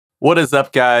What is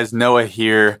up, guys? Noah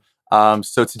here.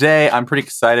 So today I'm pretty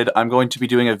excited. I'm going to be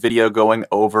doing a video going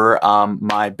over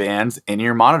my band's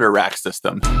in-ear monitor rack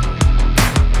system.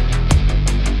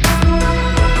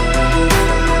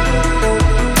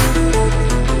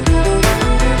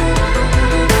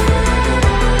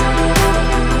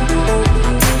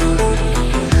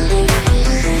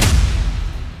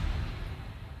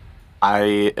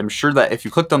 I am sure that if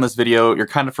you clicked on this video, you're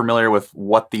kind of familiar with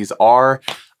what these are.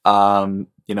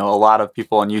 You know, a lot of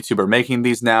people on YouTube are making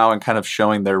these now and kind of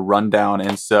showing their rundown.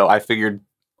 And so I figured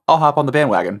I'll hop on the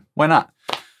bandwagon. Why not?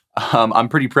 I'm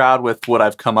pretty proud with what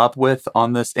I've come up with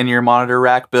on this in-ear monitor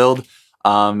rack build.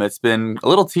 It's been a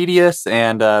little tedious,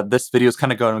 and this video is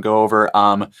kind of going to go over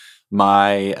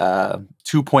my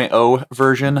 2.0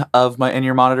 version of my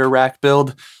in-ear monitor rack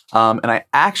build. And I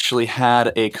actually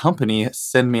had a company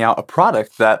send me out a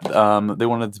product that they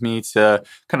wanted me to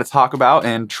kind of talk about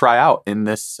and try out in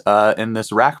this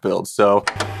rack build. So,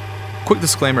 quick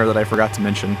disclaimer that I forgot to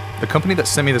mention. The company that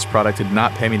sent me this product did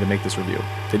not pay me to make this review.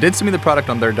 They did send me the product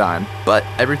on their dime, but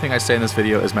everything I say in this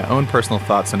video is my own personal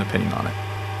thoughts and opinion on it.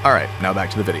 Alright, now back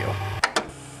to the video.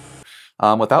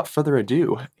 Without further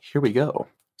ado, here we go.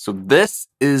 So this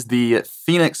is the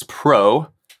Phenyx Pro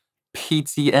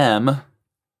PTM-22.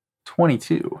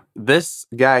 This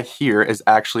guy here is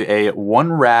actually a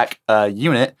one rack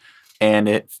unit, and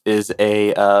it is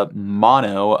a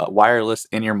mono wireless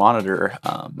in-ear monitor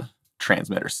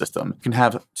transmitter system. You can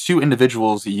have two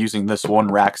individuals using this one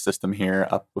rack system here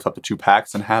with up to 2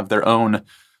 packs and have their own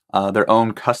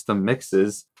custom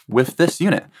mixes with this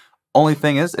unit. Only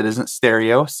thing is, it isn't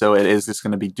stereo, so it is just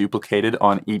going to be duplicated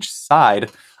on each side.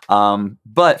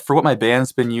 But for what my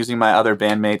band's been using, my other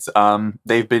bandmates,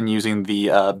 they've been using the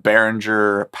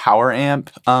Behringer Power Amp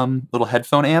little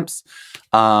headphone amps.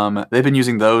 They've been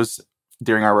using those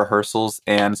during our rehearsals,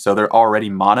 and so they're already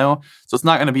mono. So it's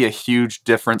not going to be a huge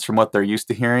difference from what they're used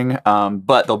to hearing,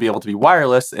 but they'll be able to be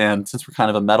wireless. And since we're kind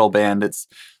of a metal band, it's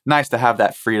nice to have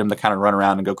that freedom to kind of run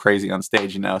around and go crazy on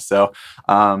stage, you know? So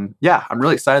yeah, I'm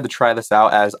really excited to try this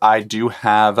out, as I do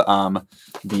have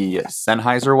the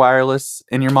Sennheiser wireless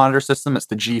in-ear monitor system. It's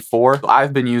the G4.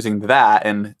 I've been using that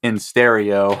and in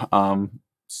stereo,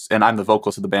 and I'm the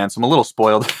vocalist of the band, so I'm a little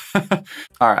spoiled.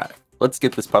 All right, let's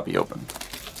get this puppy open.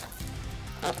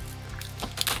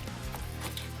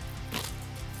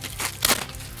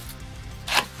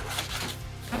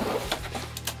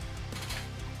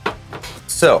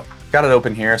 So, got it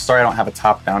open here. Sorry I don't have a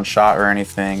top-down shot or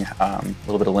anything. A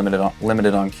little bit of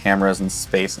limited on cameras and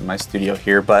space in my studio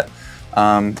here. But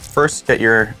first, get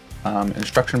your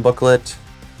instruction booklet,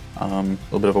 a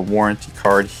little bit of a warranty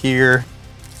card here.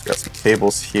 Got some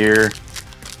cables here,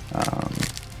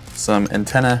 some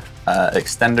antenna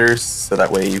extenders, so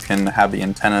that way you can have the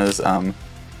antennas on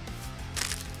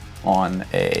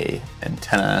a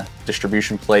antenna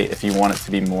distribution plate if you want it to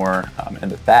be more in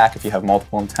the back, if you have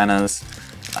multiple antennas.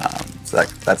 So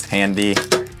that's handy.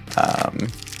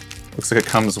 Looks like it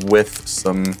comes with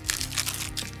some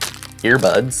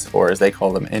earbuds, or as they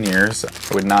call them, in-ears.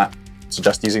 I would not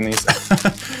suggest using these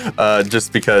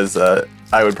just because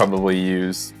I would probably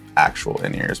use actual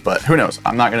in-ears, but who knows?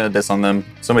 I'm not gonna diss on them.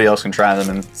 Somebody else can try them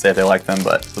and say if they like them,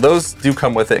 but those do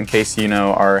come with it in case you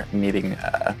know are needing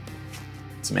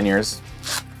some in-ears.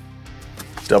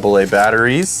 AA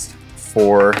batteries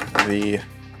for the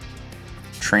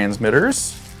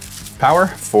transmitters, power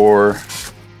for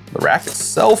the rack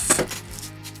itself,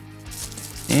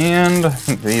 and I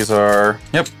think these are,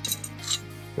 yep,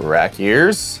 rack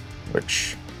ears,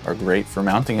 which are great for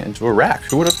mounting it into a rack.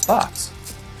 Who would have thought?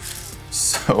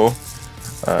 So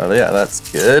yeah,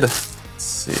 that's good. Let's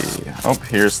see. Oh,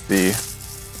 here's the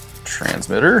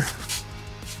transmitter.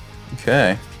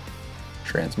 Okay,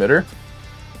 transmitter.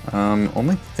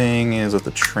 Only thing is with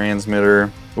the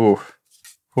transmitter,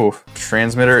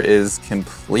 transmitter is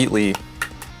completely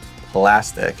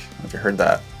plastic. Have you heard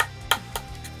that?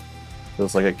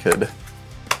 Feels like it could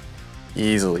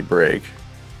easily break.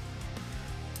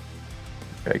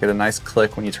 Okay, get a nice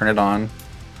click when you turn it on.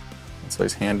 That's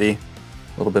always handy.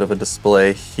 A little bit of a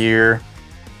display here.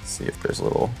 Let's see if there's a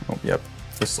little, oh, yep,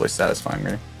 this is always satisfying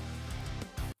me.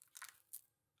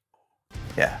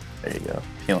 Yeah, there you go.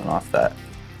 Peeling off that.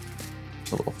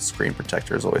 The little screen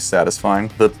protector is always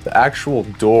satisfying. The actual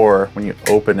door, when you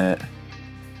open it,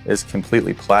 is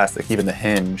completely plastic, even the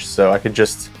hinge. So I could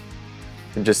just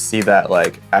see that,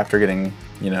 like, after getting,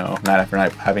 you know, night after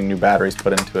night, having new batteries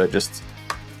put into it, just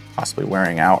possibly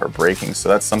wearing out or breaking. So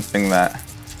that's something that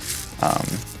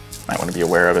might want to be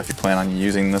aware of if you plan on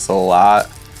using this a lot.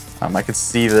 I could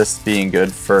see this being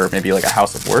good for maybe like a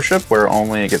house of worship where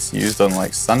only it gets used on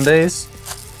like Sundays,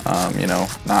 you know,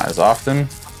 not as often.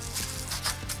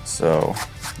 So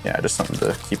yeah, just something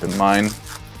to keep in mind.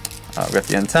 We've got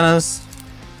the antennas,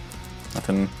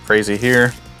 nothing crazy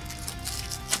here.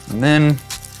 And then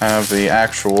I have the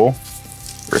actual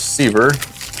receiver.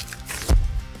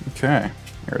 Okay,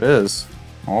 here it is,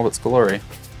 all of its glory.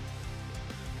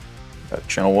 Got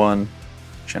channel 1,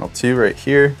 channel 2 right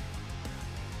here.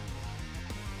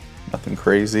 Nothing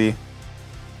crazy.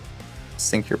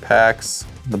 Sync your packs.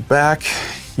 In the back,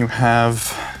 you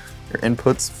have your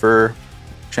inputs for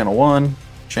channel 1,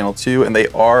 channel 2, and they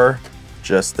are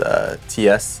just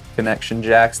TS connection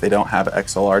jacks. They don't have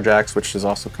XLR jacks, which is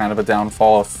also kind of a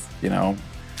downfall if, you know,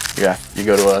 you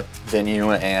go to a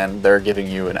venue and they're giving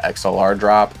you an XLR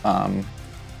drop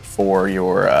for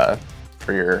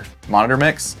your monitor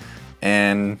mix,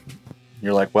 and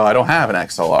you're like, well, I don't have an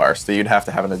XLR, so you'd have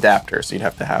to have an adapter. So you'd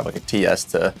have to have like a TS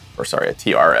to, or sorry, a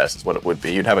TRS is what it would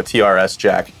be. You'd have a TRS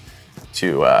jack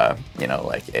to, you know,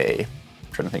 like I'm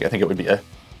trying to think, I think it would be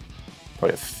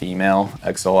probably a female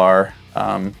XLR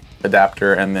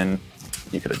adapter, and then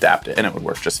you could adapt it and it would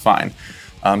work just fine.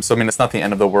 So I mean, it's not the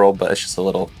end of the world, but it's just a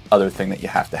little other thing that you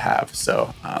have to have.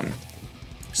 So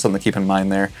something to keep in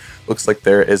mind there. Looks like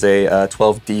there is a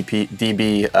 12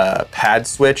 dB pad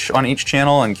switch on each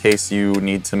channel in case you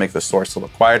need to make the source a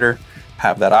little quieter,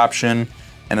 have that option.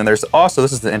 And then there's also,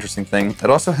 this is the interesting thing, it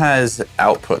also has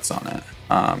outputs on it,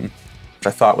 which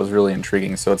I thought was really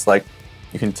intriguing. So it's like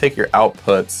you can take your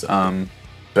outputs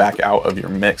back out of your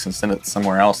mix and send it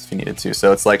somewhere else if you needed to.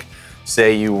 So it's like,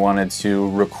 say you wanted to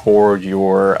record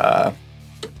your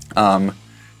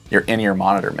in-ear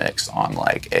monitor mix on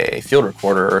like a field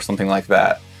recorder or something like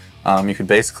that. You could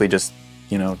basically just,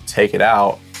 you know, take it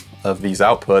out of these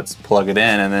outputs, plug it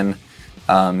in, and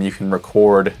then you can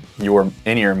record your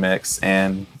in-ear mix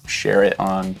and share it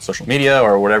on social media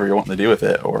or whatever you're wanting to do with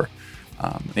it, or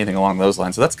anything along those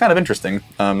lines. So that's kind of interesting.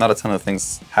 Not a ton of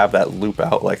things have that loop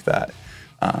out like that.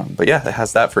 But yeah, it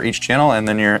has that for each channel, and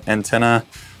then your antenna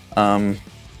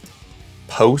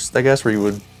post, I guess, where you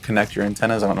would connect your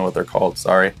antennas. I don't know what they're called,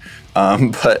 sorry.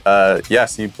 But yeah,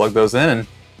 so you plug those in and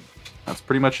that's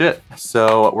pretty much it.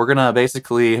 So we're gonna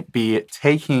basically be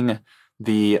taking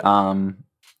the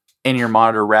in-ear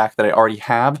monitor rack that I already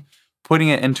have, putting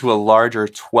it into a larger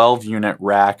 12 unit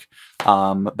rack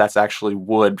that's actually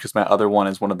wood, because my other one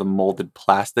is one of the molded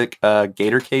plastic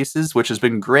gator cases, which has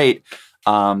been great.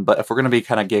 But if we're going to be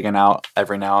kind of gigging out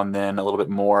every now and then a little bit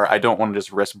more, I don't want to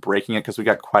just risk breaking it because we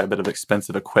got quite a bit of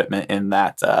expensive equipment in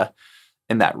that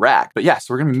rack. But yeah,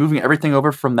 so we're going to be moving everything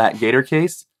over from that gator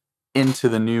case into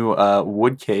the new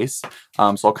wood case.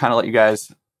 So I'll kind of let you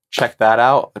guys check that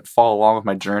out and follow along with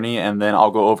my journey, and then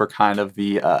I'll go over kind of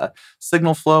the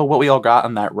signal flow, what we all got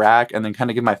in that rack, and then kind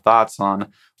of give my thoughts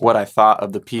on what I thought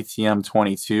of the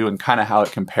PTM-22 and kind of how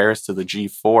it compares to the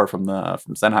G4 from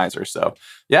Sennheiser. So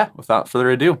yeah, without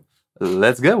further ado,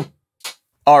 let's go.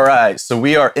 All right, so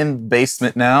we are in the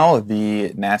basement now,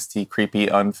 the nasty, creepy,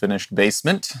 unfinished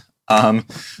basement.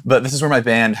 But this is where my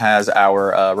band has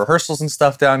our rehearsals and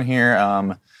stuff down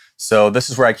here. So this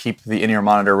is where I keep the in-ear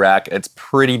monitor rack. It's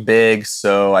pretty big,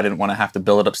 so I didn't want to have to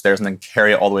build it upstairs and then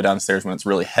carry it all the way downstairs when it's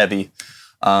really heavy.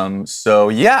 So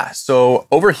yeah, so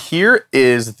over here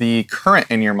is the current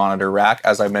in-ear monitor rack.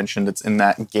 As I mentioned, it's in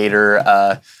that gator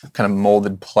kind of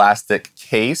molded plastic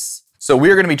case. So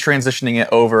we are going to be transitioning it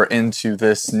over into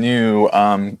this new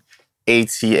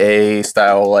ATA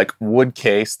style like wood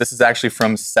case. This is actually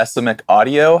from Seismic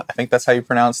Audio. I think that's how you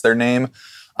pronounce their name.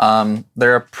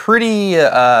 They're a pretty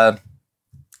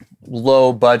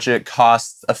low budget,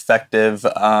 cost effective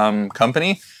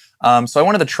company. So I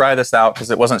wanted to try this out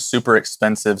because it wasn't super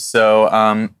expensive.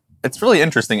 So it's really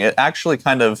interesting. It actually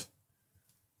kind of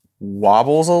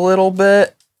wobbles a little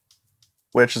bit,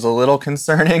 which is a little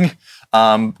concerning.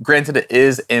 Granted, it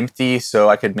is empty, so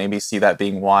I could maybe see that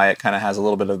being why it kind of has a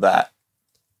little bit of that,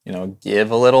 you know,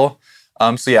 give a little.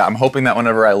 So yeah, I'm hoping that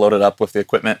whenever I load it up with the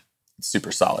equipment, it's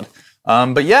super solid.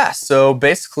 But yeah, so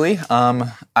basically,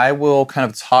 I will kind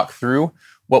of talk through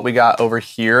what we got over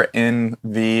here in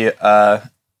the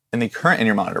current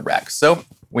in-ear monitor rack. So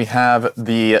we have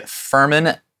the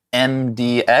Furman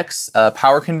MDX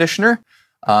power conditioner,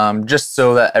 just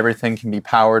so that everything can be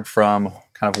powered from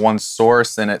kind of one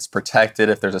source and it's protected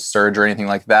if there's a surge or anything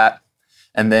like that.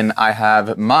 And then I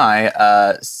have my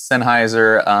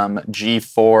Sennheiser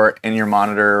G4 in-ear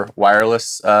monitor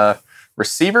wireless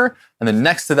receiver. And then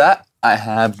next to that, I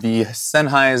have the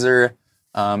Sennheiser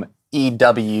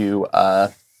EW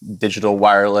digital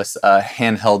wireless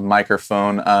handheld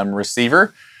microphone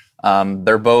receiver.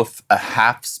 They're both a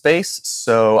half space,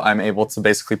 so I'm able to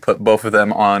basically put both of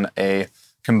them on a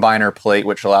combiner plate,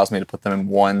 which allows me to put them in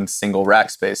one single rack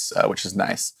space, which is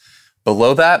nice.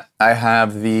 Below that, I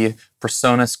have the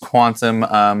Presonus Quantum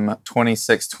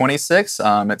 2626.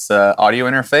 It's an audio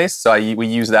interface, so we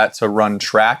use that to run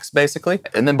tracks, basically.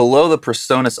 And then below the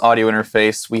Presonus audio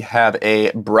interface, we have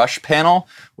a brush panel,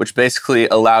 which basically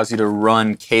allows you to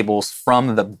run cables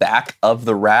from the back of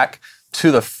the rack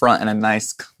to the front in a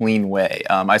nice, clean way.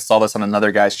 I saw this on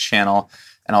another guy's channel,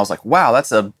 and I was like, wow,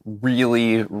 that's a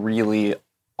really, really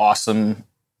awesome,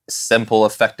 simple,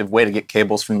 effective way to get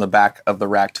cables from the back of the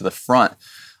rack to the front.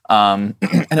 And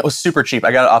it was super cheap.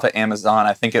 I got it off of Amazon.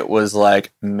 I think it was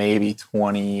like maybe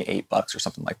 28 bucks or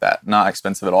something like that. Not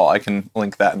expensive at all. I can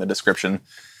link that in the description.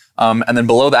 And then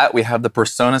below that, we have the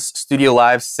Presonus Studio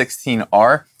Live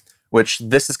 16R, which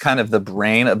this is kind of the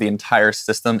brain of the entire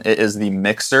system. It is the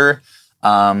mixer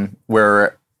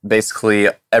where basically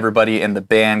everybody in the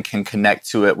band can connect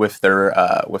to it with their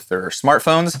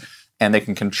smartphones, and they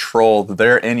can control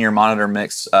their in-ear monitor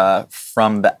mix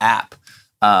from the app,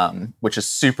 which is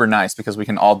super nice because we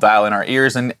can all dial in our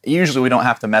ears, and usually we don't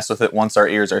have to mess with it once our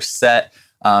ears are set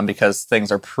because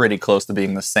things are pretty close to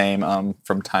being the same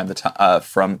from time to time,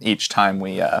 from each time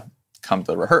we come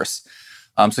to rehearse.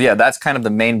 So yeah, that's kind of the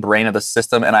main brain of the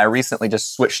system, and I recently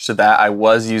just switched to that. I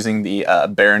was using the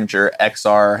Behringer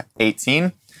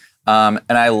XR18, and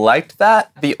I liked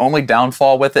that. The only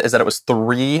downfall with it is that it was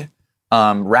 3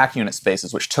 rack unit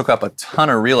spaces, which took up a ton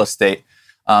of real estate.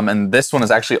 And this one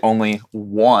is actually only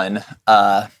one.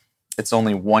 It's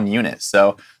only 1 unit.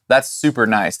 So that's super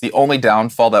nice. The only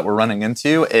downfall that we're running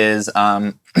into is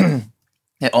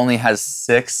it only has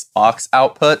 6 aux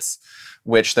outputs,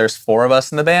 which there's 4 of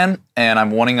us in the band. And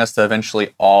I'm wanting us to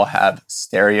eventually all have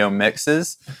stereo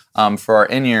mixes for our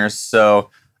in-ears. So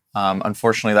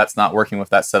unfortunately, that's not working with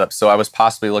that setup. So I was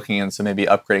possibly looking into maybe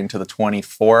upgrading to the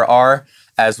 24R,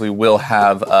 as we will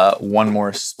have 1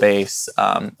 more space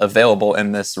available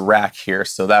in this rack here.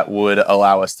 So that would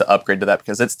allow us to upgrade to that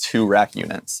because it's 2 rack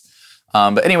units.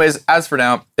 But anyways, as for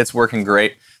now, it's working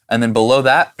great. And then below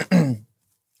that,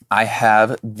 I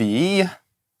have the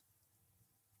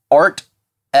Art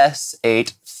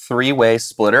S8 3-way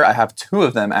splitter. I have 2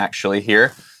 of them actually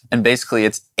here. And basically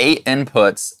it's 8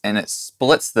 inputs and it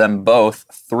splits them both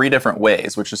 3 different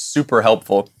ways, which is super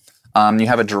helpful. You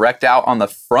have a direct out on the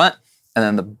front, and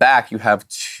then the back you have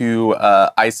 2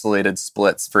 isolated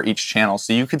splits for each channel.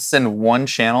 So you could send 1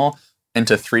 channel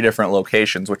into 3 different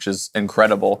locations, which is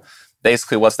incredible.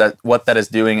 Basically what that is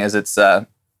doing is it's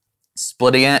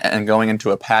splitting it and going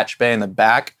into a patch bay in the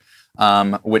back,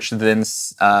 which then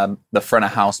the front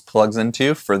of house plugs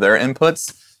into for their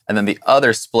inputs. And then the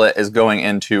other split is going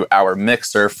into our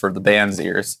mixer for the band's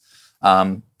ears.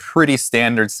 Pretty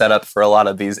standard setup for a lot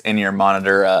of these in-ear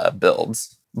monitor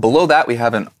builds. Below that, we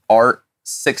have an ART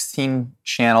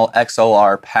 16-channel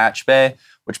XLR patch bay,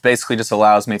 which basically just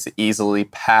allows me to easily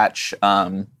patch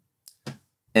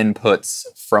inputs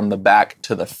from the back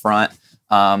to the front.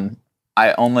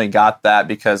 I only got that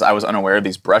because I was unaware of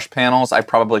these brush panels. I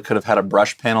probably could have had a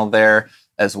brush panel there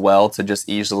as well to just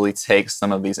easily take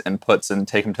some of these inputs and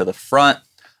take them to the front.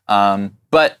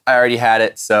 But I already had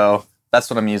it, so that's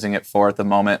what I'm using it for at the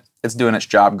moment. It's doing its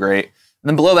job great. And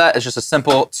then below that is just a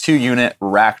simple 2-unit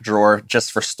rack drawer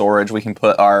just for storage. We can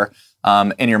put our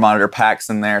in-ear monitor packs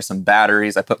in there, some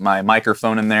batteries. I put my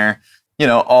microphone in there, you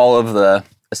know, all of the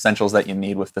essentials that you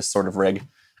need with this sort of rig.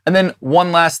 And then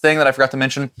one last thing that I forgot to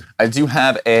mention, I do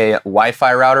have a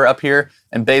Wi-Fi router up here,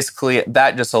 and basically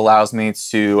that just allows me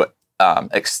to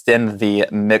extend the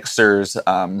mixer's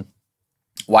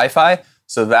Wi-Fi,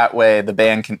 so that way the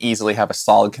band can easily have a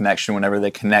solid connection whenever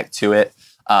they connect to it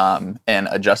and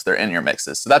adjust their in-ear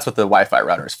mixes. So that's what the Wi-Fi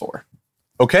router is for.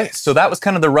 Okay, so that was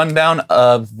kind of the rundown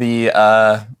of the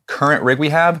current rig we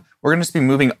have. We're gonna just be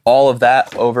moving all of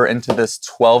that over into this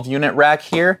 12-unit rack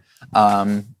here.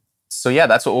 So yeah,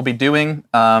 that's what we'll be doing.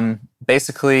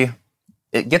 Basically,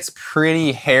 it gets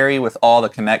pretty hairy with all the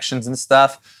connections and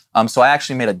stuff. So I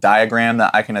actually made a diagram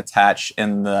that I can attach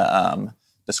in the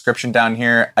description down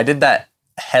here. I did that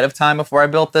ahead of time before I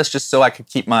built this, just so I could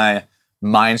keep my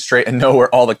mind straight and know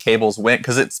where all the cables went,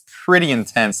 because it's pretty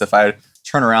intense. If I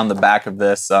turn around the back of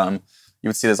this, you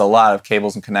would see there's a lot of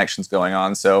cables and connections going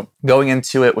on. So going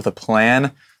into it with a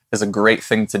plan is a great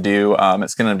thing to do.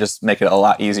 It's gonna just make it a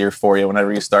lot easier for you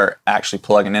whenever you start actually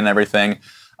plugging in everything.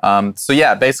 So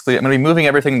yeah, basically I'm gonna be moving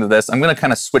everything to this. I'm gonna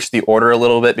kind of switch the order a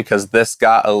little bit because this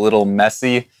got a little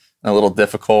messy and a little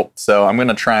difficult. So I'm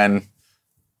gonna try and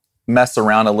mess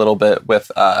around a little bit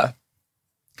with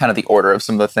kind of the order of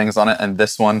some of the things on it and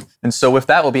this one. And so with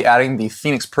that, we'll be adding the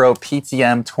Phenyx Pro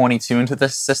PTM-22 into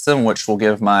this system, which will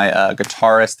give my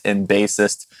guitarist and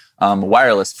bassist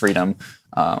wireless freedom.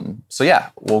 So yeah,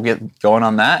 we'll get going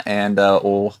on that, and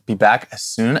we'll be back as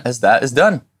soon as that is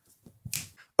done.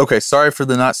 Okay, sorry for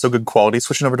the not so good quality.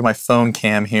 Switching over to my phone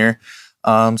cam here.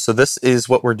 So this is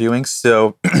what we're doing.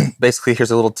 So basically,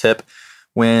 here's a little tip.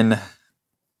 When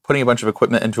putting a bunch of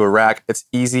equipment into a rack, it's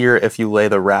easier if you lay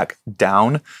the rack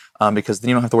down because then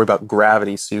you don't have to worry about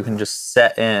gravity. So you can just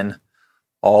set in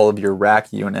all of your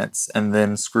rack units and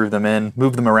then screw them in,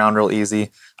 move them around real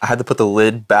easy. I had to put the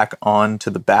lid back on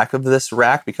to the back of this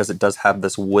rack because it does have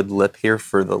this wood lip here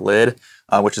for the lid,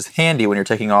 which is handy when you're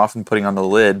taking off and putting on the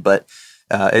lid, but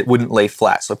it wouldn't lay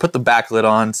flat. So I put the back lid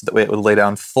on so that way it would lay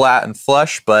down flat and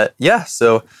flush. But yeah,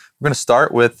 so we're gonna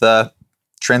start with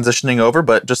transitioning over,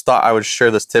 but just thought I would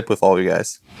share this tip with all of you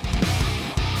guys.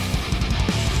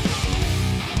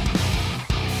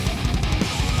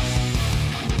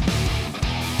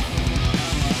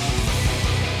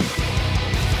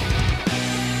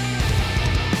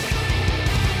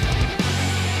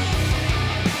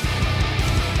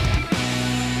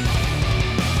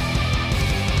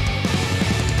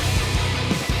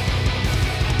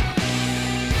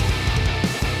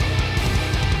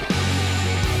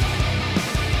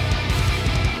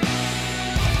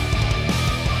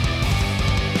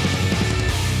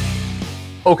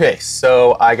 Okay,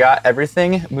 so I got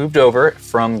everything moved over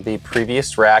from the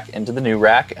previous rack into the new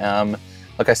rack.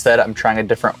 Like I said, I'm trying a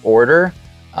different order.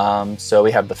 So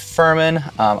we have the Furman.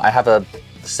 I have a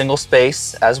single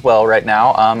space as well right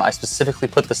now. I specifically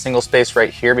put the single space right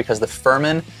here because the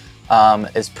Furman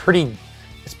is pretty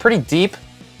deep.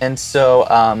 And so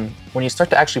when you start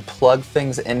to actually plug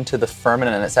things into the Furman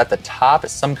and it's at the top, it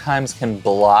sometimes can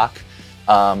block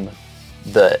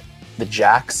the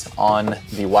jacks on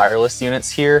the wireless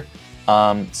units here.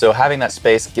 So having that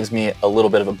space gives me a little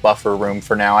bit of a buffer room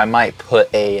for now. I might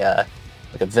put a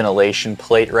like a ventilation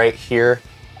plate right here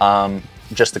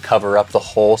just to cover up the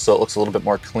hole so it looks a little bit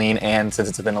more clean. And since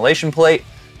it's a ventilation plate,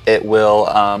 it will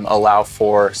allow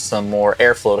for some more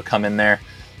airflow to come in there.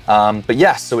 But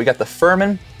yeah, so we got the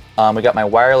Furman, we got my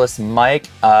wireless mic,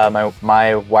 my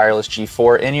wireless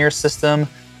G4 in-ear system,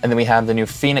 and then we have the new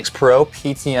Phenyx Pro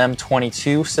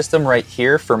PTM-22 system right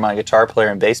here for my guitar player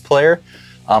and bass player.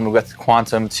 We've got the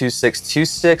Quantum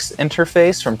 2626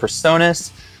 interface from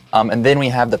Presonus. And then we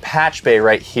have the patch bay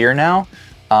right here now,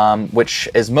 which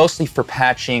is mostly for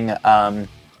patching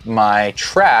my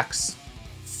tracks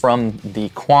from the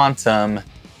Quantum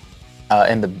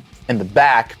in the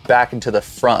back into the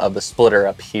front of the splitter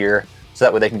up here. So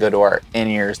that way they can go to our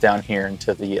in-ears down here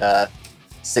into the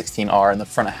 16R in the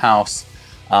front of house.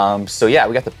 So yeah,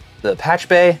 we got the patch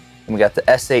bay, and we got the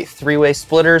S8 three-way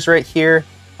splitters right here.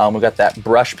 We got that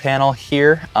brush panel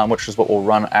here, which is what we'll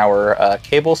run our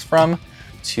cables from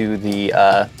to the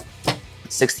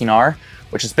 16R,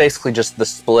 which is basically just the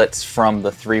splits from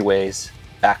the three-ways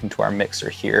back into our mixer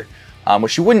here.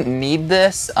 Which you wouldn't need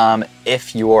this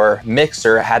if your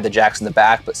mixer had the jacks in the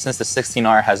back, but since the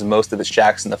 16R has most of its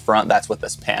jacks in the front, that's what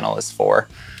this panel is for.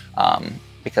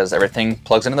 Because everything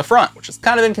plugs into the front, which is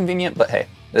kind of inconvenient, but hey,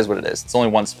 it is what it is. It's only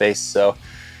one space, so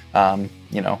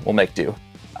you know, we'll make do.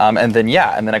 And then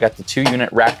yeah, and then I got the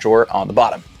 2-unit rack drawer on the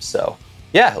bottom. So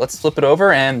yeah, let's flip it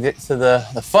over and get to the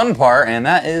fun part, and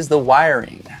that is the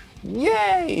wiring.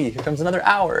 Yay! Here comes another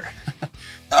hour.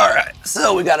 All right,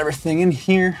 so we got everything in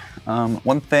here.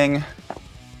 One thing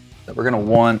that we're gonna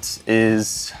want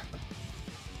is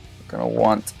we're gonna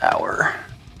want our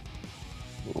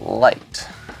light.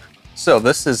 So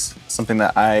this is something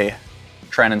that I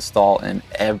try and install in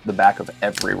the back of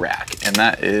every rack, and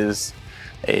that is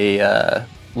a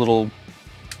little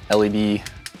LED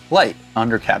light,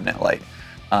 under cabinet light.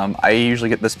 I usually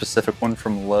get this specific one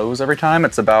from Lowe's every time.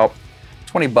 It's about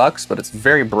 20 bucks, but it's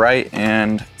very bright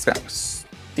and it's got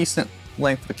a decent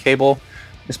length of cable.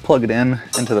 Just plug it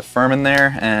into the Furman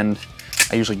there, and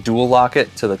I usually dual lock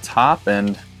it to the top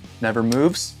and never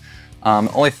moves. The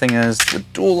only thing is the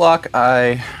dual lock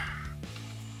I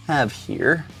have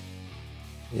here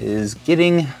is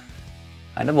getting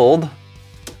kind of old.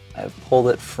 I've pulled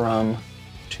it from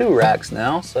 2 racks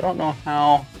now, so I don't know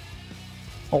how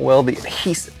well the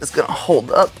adhesive is gonna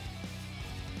hold up.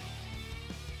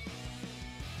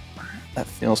 That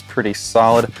feels pretty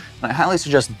solid. And I highly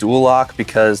suggest dual lock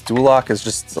because dual lock is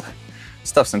just,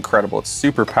 stuff's incredible. It's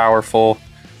super powerful,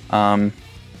 and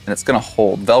it's gonna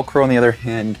hold. Velcro on the other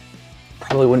hand,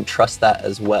 probably wouldn't trust that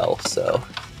as well, so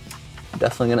I'm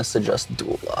definitely gonna suggest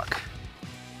dual lock.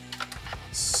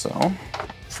 So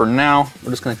for now, we're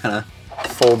just gonna kind of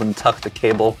fold and tuck the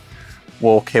cable.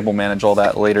 We'll cable manage all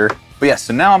that later. But yeah,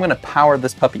 so now I'm gonna power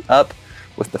this puppy up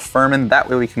with the Furman. That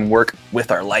way we can work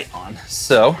with our light on.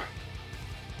 So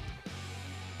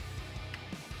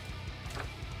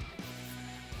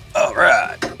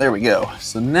there we go.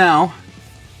 So now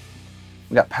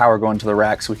we got power going to the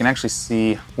rack so we can actually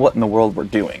see what in the world we're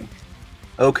doing.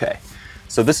 Okay,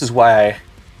 so this is why I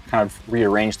kind of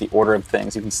rearranged the order of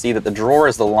things. You can see that the drawer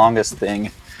is the longest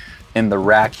thing in the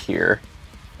rack here.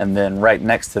 And then right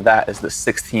next to that is the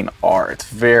 16R. It's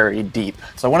very deep.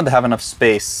 So I wanted to have enough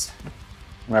space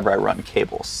whenever I run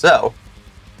cables. So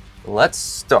let's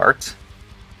start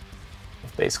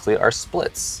with basically our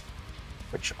splits,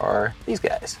 which are these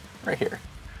guys right here.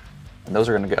 And those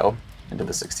are gonna go into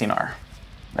the 16R.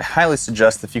 I highly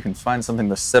suggest if you can find something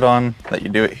to sit on that you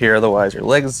do it here, otherwise your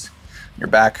legs, your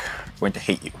back are going to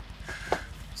hate you.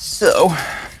 So,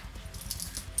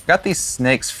 got these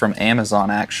snakes from Amazon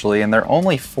actually, and they're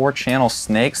only 4-channel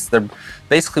snakes. They're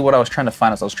basically what I was trying to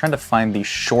find is I was trying to find the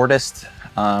shortest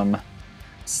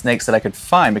snakes that I could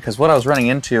find, because what I was running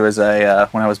into is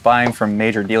when I was buying from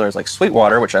major dealers like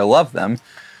Sweetwater, which I love them,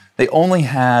 they only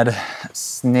had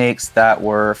snakes that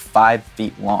were 5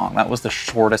 feet long. That was the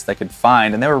shortest I could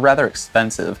find, and they were rather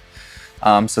expensive.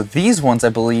 So these ones, I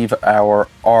believe, are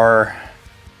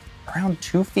around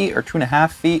 2 feet or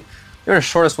 2.5 feet. They were the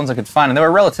shortest ones I could find, and they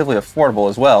were relatively affordable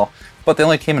as well, but they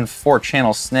only came in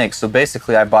 4-channel snakes. So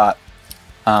basically I bought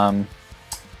 4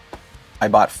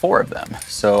 of them.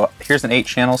 So here's an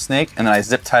 8-channel snake, and then I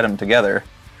zip tied them together.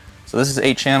 So this is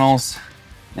 8 channels,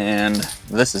 and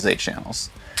this is 8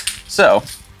 channels. So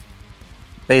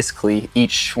basically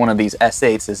each one of these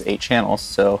S8s is 8 channels,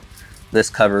 so this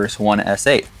covers one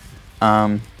S8.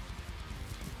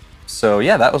 So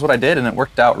yeah, that was what I did, and it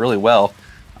worked out really well.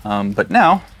 But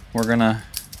now we're gonna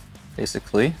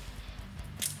basically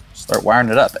start wiring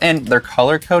it up. And they're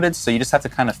color coded, so you just have to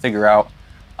kind of figure out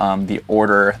the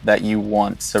order that you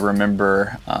want to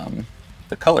remember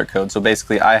the color code. So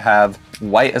basically I have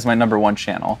white as my number 1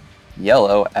 channel,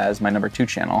 yellow as my number 2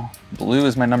 channel, blue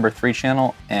as my number 3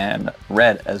 channel, and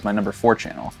red as my number 4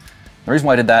 channel. The reason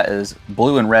why I did that is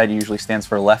blue and red usually stands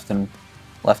for left and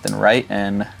right,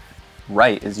 and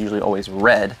right is usually always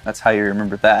red. That's how you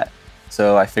remember that.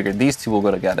 So I figured these two will go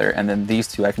together, and then these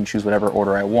two I can choose whatever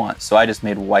order I want. So I just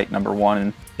made white number 1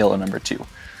 and yellow number 2.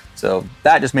 So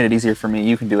that just made it easier for me.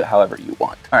 You can do it however you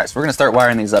want. All right, so we're gonna start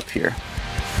wiring these up here.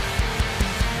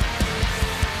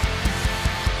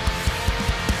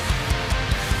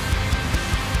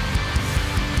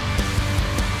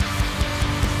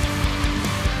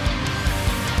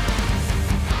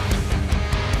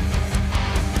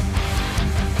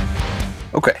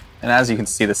 Okay, and as you can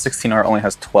see, the 16R only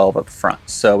has 12 up front.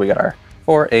 So we got our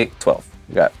 4, 8, 12.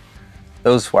 We got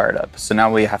those wired up. So now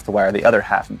we have to wire the other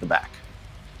half in the back.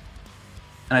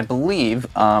 And I believe,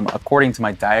 according to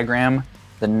my diagram,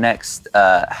 the next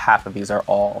half of these are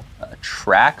all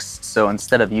tracks. So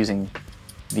instead of using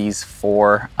these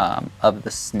 4 of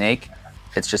the snake,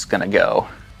 it's just gonna go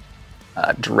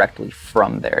directly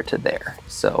from there to there.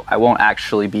 So I won't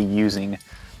actually be using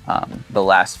the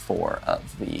last 4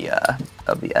 of the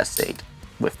S8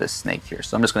 with this snake here.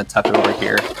 So I'm just going to tuck it over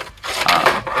here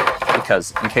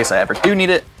because in case I ever do need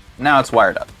it, now it's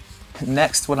wired up.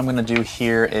 Next, what I'm going to do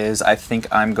here is I think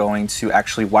I'm going to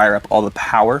actually wire up all the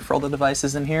power for all the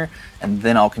devices in here, and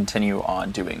then I'll continue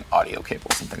on doing audio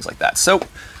cables and things like that. So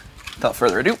without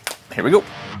further ado, here we go.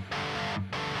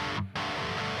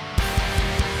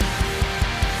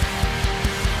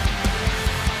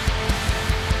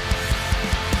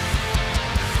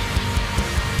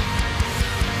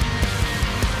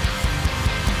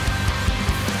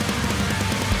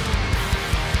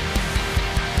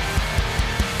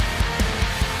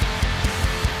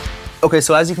 Okay,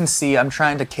 so as you can see, I'm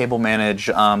trying to cable manage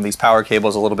these power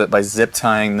cables a little bit by zip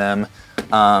tying them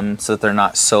so that they're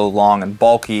not so long and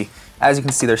bulky. As you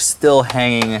can see, they're still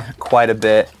hanging quite a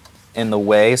bit in the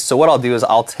way. So what I'll do is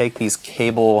I'll take these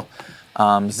cable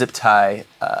zip tie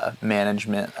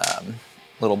management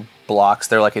little blocks.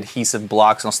 They're like adhesive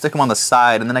blocks, and I'll stick them on the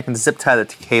side, and then I can zip tie the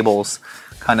cables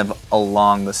kind of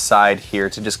along the side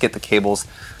here to just get the cables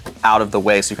out of the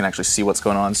way so you can actually see what's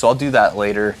going on. So I'll do that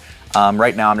later.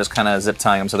 Right now I'm just kind of zip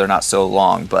tying them so they're not so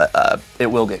long, but it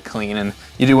will get clean, and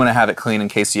you do want to have it clean in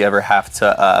case you ever have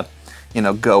to you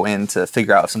know, go in to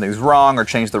figure out if something's wrong or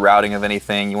change the routing of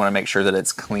anything. You want to make sure that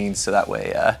it's clean so that way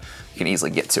you can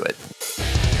easily get to it.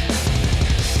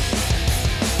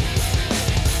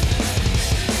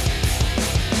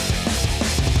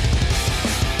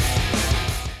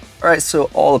 All right, so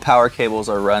all the power cables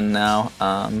are run now,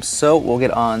 so we'll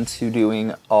get on to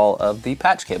doing all of the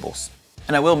patch cables.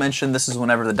 And I will mention this is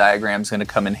whenever the diagram is going to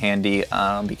come in handy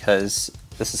because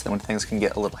this is when things can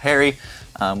get a little hairy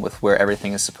with where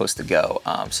everything is supposed to go.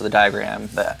 So the diagram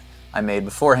that I made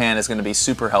beforehand is going to be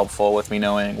super helpful with me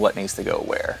knowing what needs to go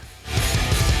where.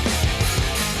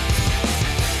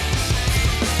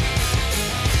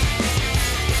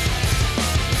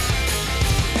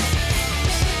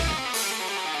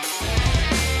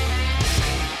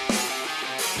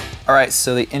 All right,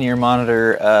 so the in-ear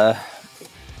monitor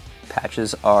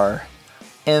patches are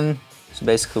in. So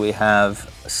basically we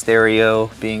have a stereo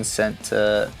being sent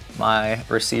to my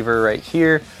receiver right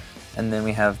here, and then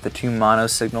we have the 2 mono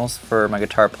signals for my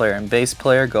guitar player and bass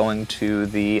player going to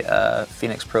the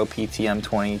Phenyx Pro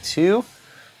PTM-22.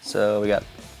 So we got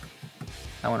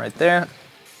that one right there,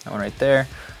 that one right there,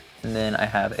 and then I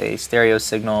have a stereo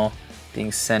signal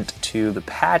being sent to the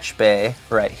patch bay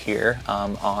right here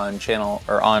on channel,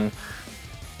 or on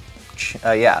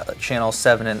channel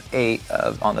 7 and 8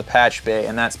 on the patch bay,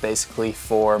 and that's basically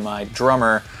for my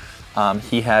drummer.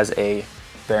 He has a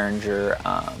Behringer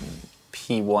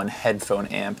P1 headphone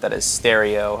amp that is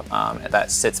stereo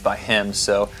that sits by him.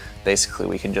 So basically,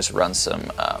 we can just run some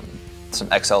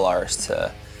XLRs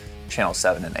to channel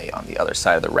 7 and 8 on the other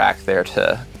side of the rack there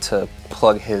to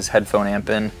plug his headphone amp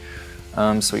in.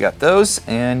 So we got those,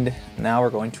 and now we're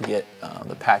going to get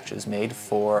the patches made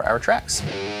for our tracks.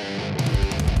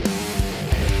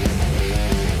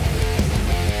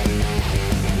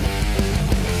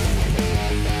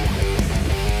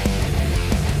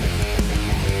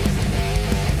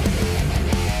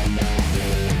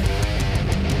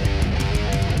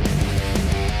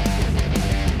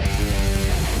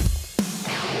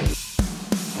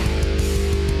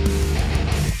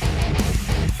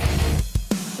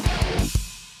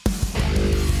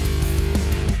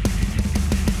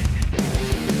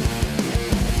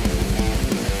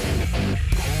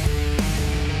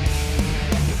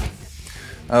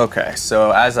 Okay,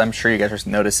 so as I'm sure you guys are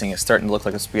noticing, it's starting to look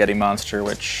like a spaghetti monster,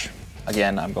 which,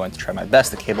 again, I'm going to try my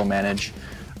best to cable manage.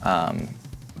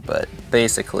 But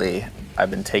basically, I've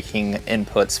been taking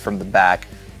inputs from the back,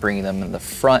 bringing them in the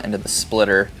front into the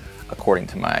splitter, according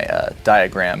to my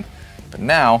diagram. But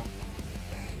now,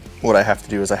 what I have to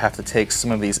do is I have to take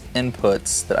some of these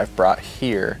inputs that I've brought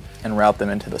here and route them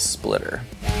into the splitter.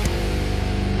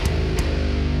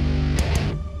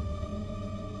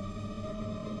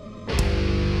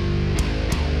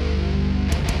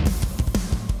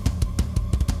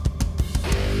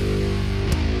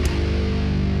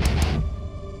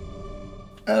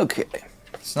 Okay,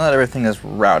 so now that everything is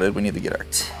routed, we need to get our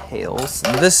tails.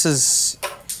 And this is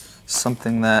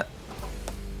something that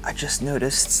I just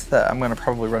noticed that I'm going to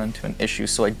probably run into an issue.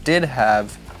 So I did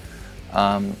have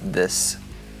this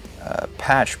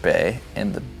patch bay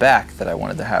in the back that I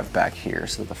wanted to have back here,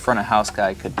 so that the front of house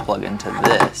guy could plug into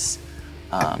this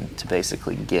to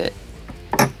basically get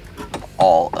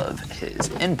all of his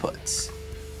inputs.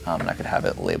 And I could have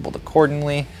it labeled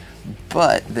accordingly.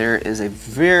 But there is a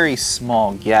very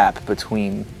small gap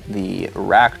between the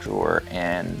rack drawer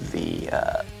and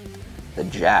the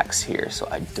jacks here, so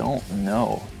I don't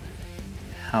know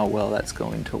how well that's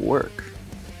going to work.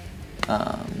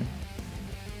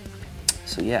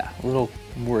 So yeah, a little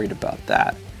worried about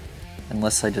that,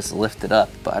 unless I just lift it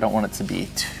up. But I don't want it to be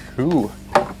too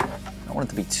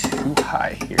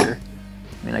high here.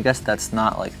 I mean, I guess that's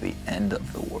not like the end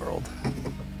of the world.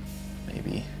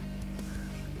 Maybe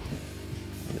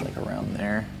like around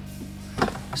there.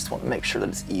 I just want to make sure that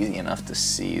it's easy enough to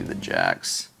see the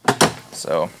jacks.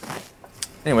 So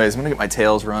anyways, I'm gonna get my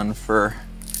tails run for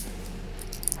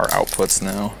our outputs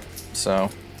now. So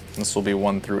this will be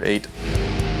 1 through 8.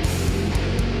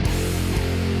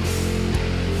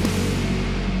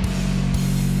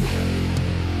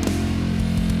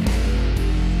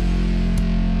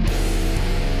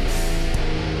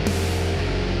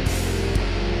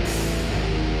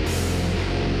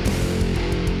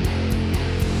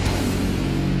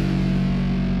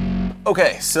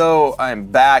 Okay, so I'm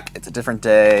back. It's a different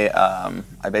day.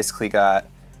 I basically got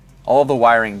all the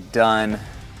wiring done.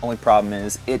 Only problem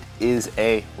is it is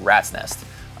a rat's nest.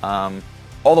 All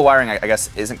the wiring, I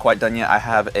guess, isn't quite done yet. I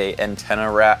have a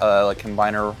antenna like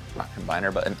combiner, not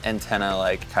combiner, but an antenna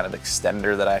like kind of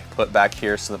extender that I put back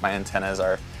here so that my antennas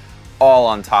are all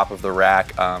on top of the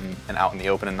rack and out in the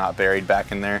open and not buried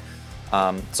back in there.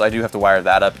 So I do have to wire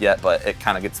that up yet, but it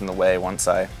kind of gets in the way once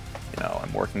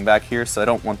I'm working back here, so I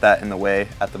don't want that in the way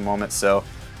at the moment. So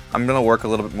I'm gonna work a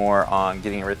little bit more on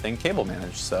getting everything cable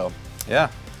managed. So yeah,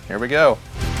 here we go.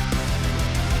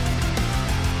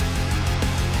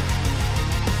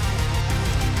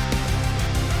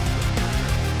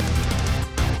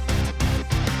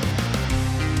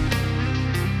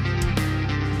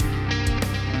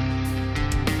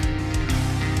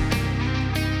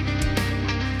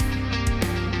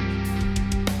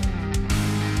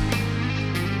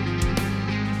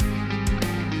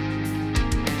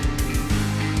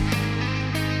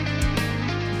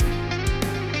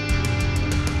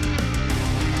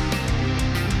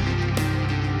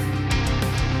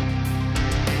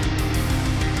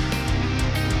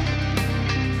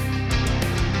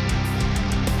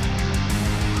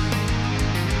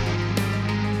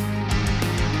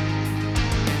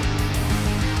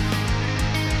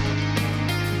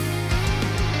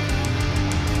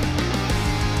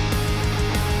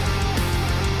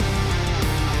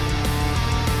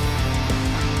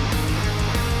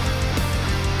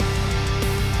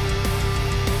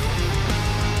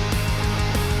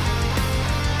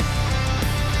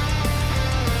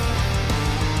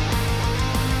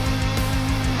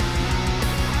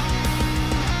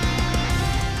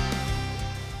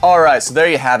 All right, so there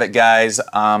you have it, guys.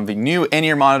 The new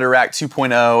in-ear monitor rack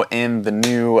 2.0 in the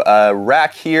new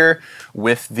rack here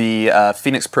with the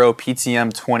Phenyx Pro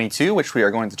PTM-22, which we are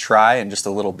going to try in just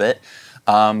a little bit.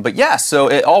 But yeah, so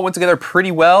it all went together pretty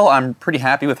well. I'm pretty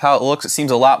happy with how it looks. It seems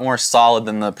a lot more solid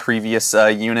than the previous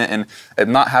unit, and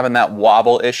not having that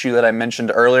wobble issue that I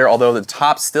mentioned earlier, although the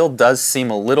top still does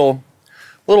seem a little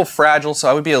fragile, so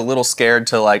I would be a little scared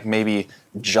to like maybe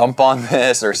jump on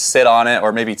this or sit on it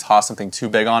or maybe toss something too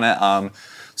big on it.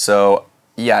 So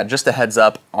yeah, just a heads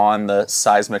up on the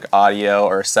Seismic Audio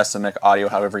or Seismic Audio,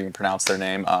 however you pronounce their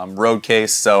name, road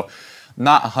case. So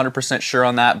not 100% sure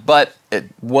on that, but it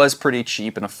was pretty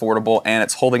cheap and affordable, and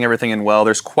it's holding everything in well.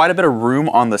 There's quite a bit of room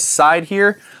on the side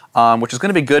here, which is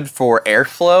going to be good for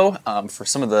airflow for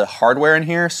some of the hardware in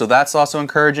here, so that's also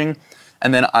encouraging.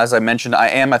 And then, as I mentioned,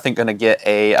 I think, going to get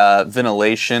a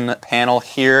ventilation panel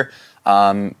here,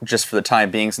 just for the time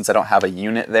being, since I don't have a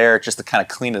unit there, just to kind of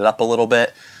clean it up a little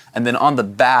bit. And then on the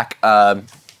back,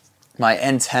 my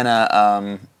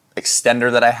antenna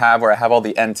extender that I have, where I have all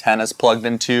the antennas plugged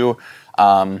into,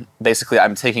 basically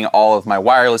I'm taking all of my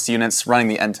wireless units, running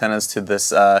the antennas to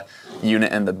this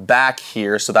unit in the back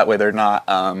here, so that way they're not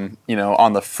you know,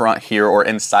 on the front here or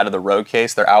inside of the road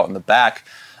case, they're out in the back.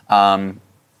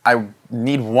 I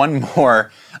need one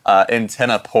more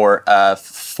antenna port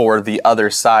for the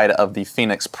other side of the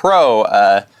Phenyx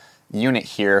Pro unit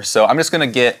here. So I'm just going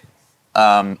to get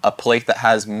a plate that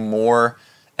has more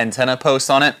antenna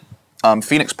posts on it.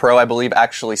 Phenyx Pro, I believe,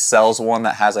 actually sells one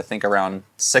that has, I think, around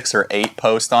 6 or 8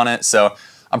 posts on it. So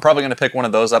I'm probably going to pick one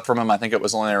of those up from them. I think it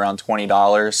was only around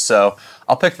 $20. So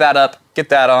I'll pick that up, get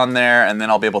that on there, and then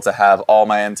I'll be able to have all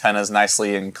my antennas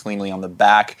nicely and cleanly on the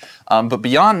back. But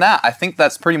beyond that, I think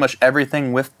that's pretty much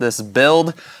everything with this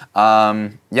build.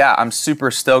 Yeah, I'm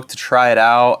super stoked to try it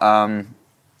out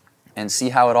and see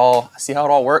how it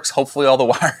all works. Hopefully all the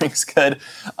wiring's good.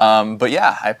 But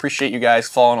yeah, I appreciate you guys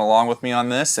following along with me on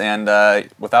this. And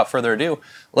without further ado,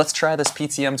 let's try this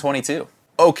PTM-22.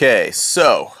 Okay,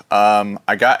 so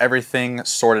I got everything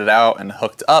sorted out and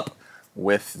hooked up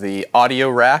with the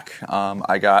audio rack.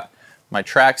 I got my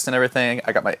tracks and everything.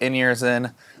 I got my in-ears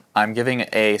in. I'm giving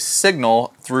a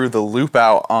signal through the loop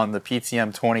out on the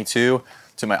PTM-22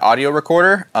 to my audio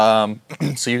recorder,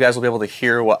 so you guys will be able to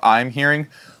hear what I'm hearing.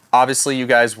 Obviously, you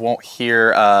guys won't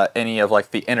hear any of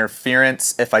like the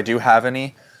interference, if I do have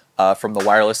any, from the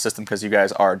wireless system, because you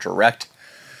guys are direct.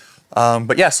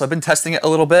 But yeah, so I've been testing it a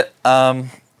little bit.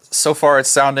 So far it's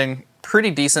sounding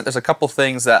pretty decent. There's a couple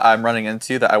things that I'm running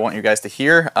into that I want you guys to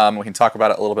hear. We can talk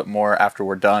about it a little bit more after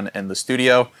we're done in the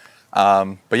studio.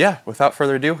 But yeah, without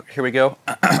further ado, here we go.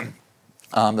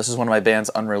 This is one of my band's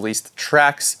unreleased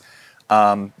tracks.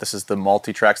 This is the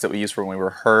multi-tracks that we use for when we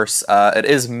rehearse. It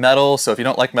is metal, so if you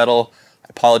don't like metal, I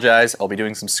apologize. I'll be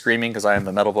doing some screaming because I am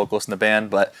the metal vocalist in the band,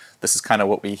 but this is kind of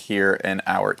what we hear in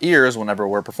our ears whenever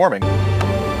we're performing.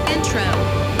 Intro,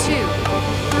 2,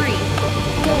 3,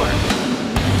 4.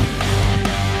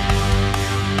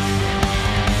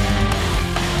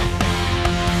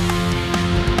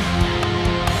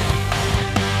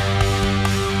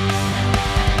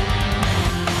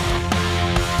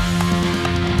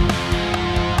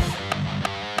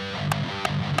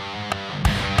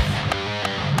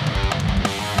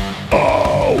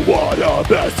 Oh, what a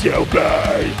mess you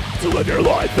be, to live your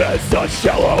life as such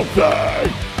shallow thing,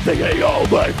 thinking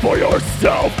only for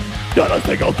yourself, not a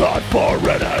single thought for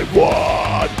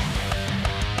anyone.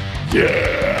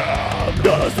 Yeah,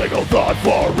 not a single thought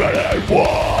for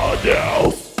anyone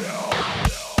else.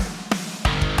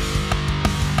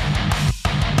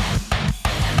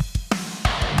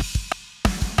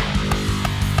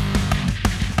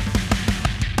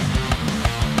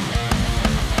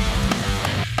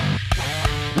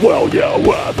 Will you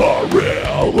ever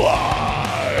realize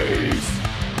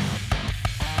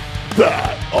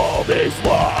that all these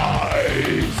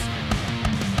lies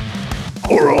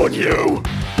are on you,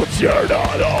 but you're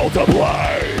not all to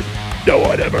blame? No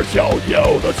one ever showed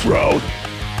you the truth.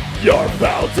 Your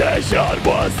foundation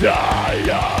was high.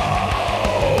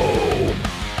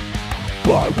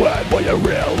 But when will you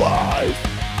realize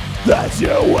that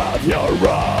you have your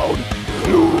own?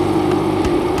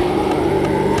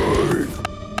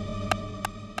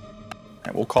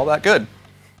 And we'll call that good.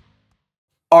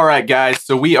 All right, guys,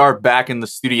 so we are back in the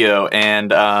studio,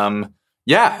 and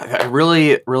yeah, I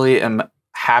really am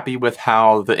happy with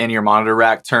how the in-ear monitor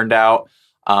rack turned out.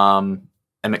 I'm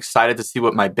excited to see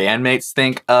what my bandmates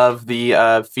think of the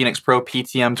Phenyx Pro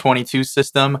PTM-22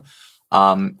 system.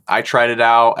 I tried it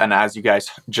out, and as you guys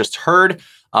just heard,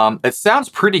 it sounds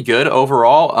pretty good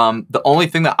overall. The only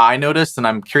thing that I noticed, and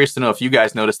I'm curious to know if you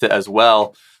guys noticed it as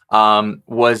well,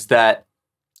 was that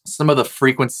some of the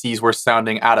frequencies were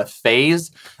sounding out of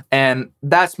phase. And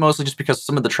that's mostly just because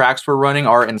some of the tracks we're running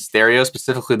are in stereo,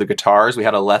 specifically the guitars. We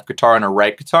had a left guitar and a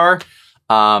right guitar.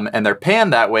 And they're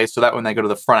panned that way so that when they go to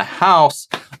the front of house,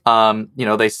 you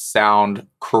know, they sound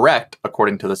correct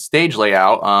according to the stage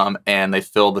layout, and they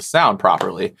fill the sound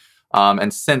properly.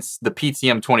 And since the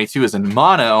PTM-22 is in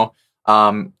mono,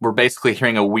 we're basically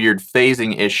hearing a weird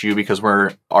phasing issue because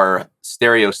our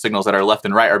stereo signals that are left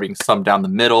and right are being summed down the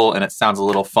middle, and it sounds a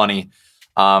little funny.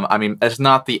 I mean, it's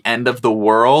not the end of the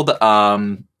world,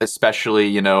 especially,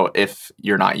 you know, if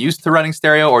you're not used to running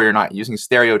stereo or you're not using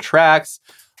stereo tracks.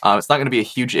 It's not going to be a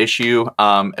huge issue,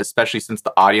 especially since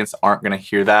the audience aren't going to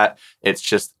hear that. It's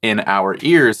just in our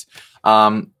ears.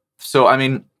 So, I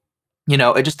mean, you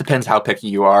know, it just depends how picky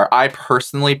you are. I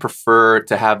personally prefer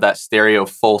to have that stereo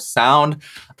full sound.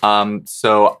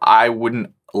 So I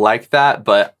wouldn't like that,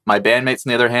 but my bandmates, on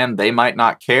the other hand, they might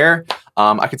not care.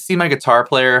 I could see my guitar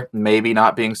player maybe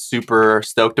not being super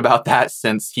stoked about that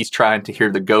since he's trying to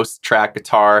hear the ghost track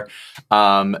guitar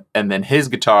and then his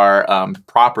guitar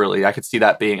properly. I could see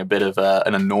that being a bit of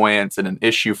an annoyance and an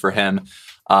issue for him.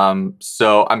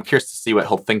 So I'm curious to see what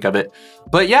he'll think of it.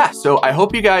 But yeah, so I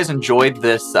hope you guys enjoyed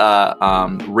this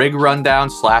rig rundown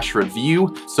 /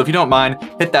 review. So if you don't mind,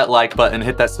 hit that like button,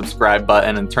 hit that subscribe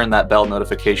button, and turn that bell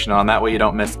notification on. That way you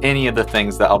don't miss any of the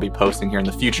things that I'll be posting here in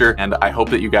the future. And I hope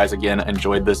that you guys again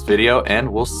enjoyed this video, and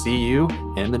we'll see you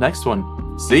in the next one.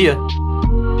 See ya.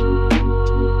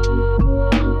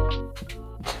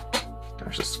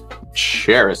 Gosh, this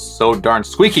chair is so darn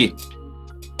squeaky.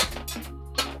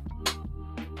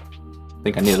 I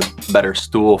think I need a better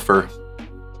stool for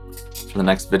the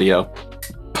next video.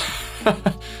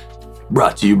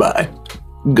 Brought to you by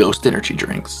Ghost Energy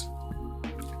Drinks.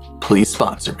 Please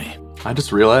sponsor me. I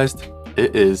just realized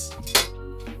it is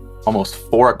almost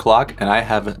 4 o'clock and I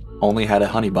have only had a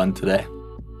honey bun today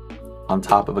on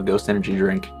top of a Ghost Energy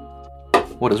drink.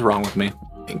 What is wrong with me?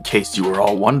 In case you were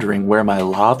all wondering where my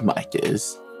lav mic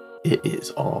is, it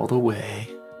is all the way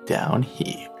down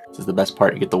here. This is the best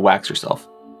part. You get to wax yourself.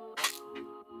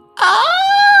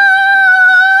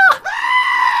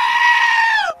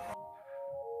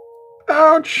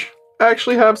 Ouch! I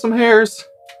actually have some hairs.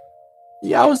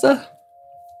 Yowza.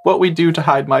 What we do to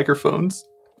hide microphones.